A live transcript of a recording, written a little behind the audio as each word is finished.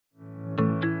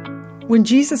When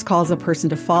Jesus calls a person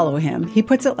to follow him, he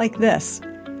puts it like this: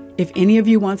 "If any of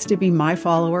you wants to be my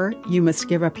follower, you must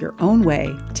give up your own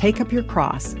way, take up your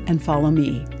cross, and follow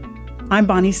me." I'm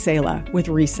Bonnie Sala with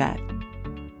Reset.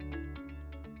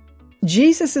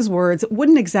 Jesus' words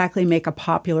wouldn't exactly make a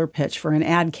popular pitch for an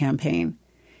ad campaign.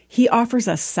 He offers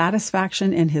us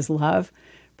satisfaction in his love,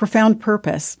 profound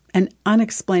purpose, and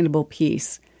unexplainable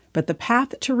peace, but the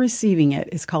path to receiving it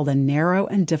is called a narrow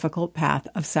and difficult path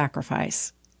of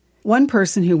sacrifice. One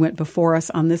person who went before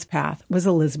us on this path was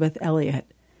Elizabeth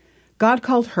Elliot. God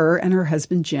called her and her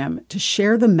husband Jim to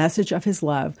share the message of his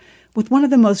love with one of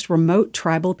the most remote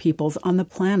tribal peoples on the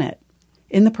planet.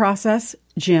 In the process,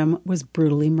 Jim was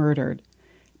brutally murdered.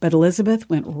 But Elizabeth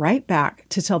went right back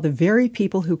to tell the very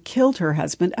people who killed her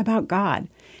husband about God,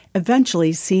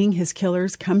 eventually seeing his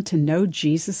killers come to know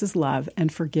Jesus' love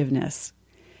and forgiveness.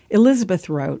 Elizabeth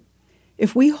wrote,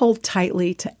 "If we hold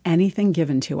tightly to anything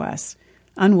given to us,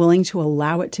 unwilling to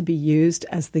allow it to be used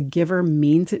as the giver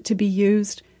means it to be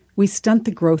used, we stunt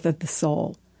the growth of the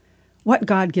soul. What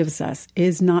God gives us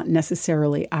is not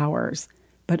necessarily ours,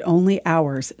 but only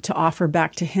ours to offer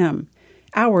back to Him,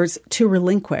 ours to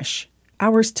relinquish,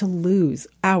 ours to lose,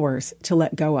 ours to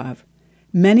let go of.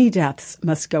 Many deaths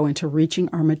must go into reaching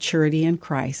our maturity in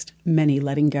Christ, many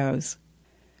letting goes."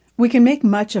 We can make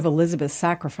much of Elizabeth's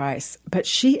sacrifice, but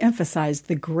she emphasized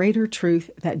the greater truth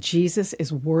that Jesus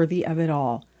is worthy of it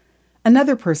all.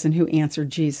 Another person who answered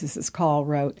Jesus' call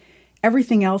wrote,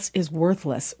 "Everything else is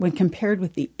worthless when compared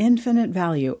with the infinite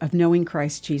value of knowing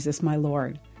Christ Jesus my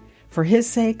Lord. For His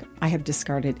sake, I have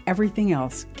discarded everything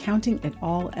else, counting it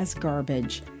all as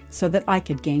garbage, so that I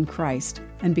could gain Christ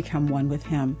and become one with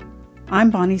Him." I'm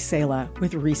Bonnie Sala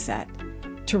with Reset.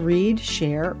 To read,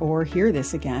 share, or hear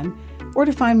this again, or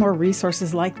to find more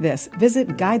resources like this,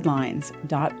 visit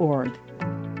guidelines.org.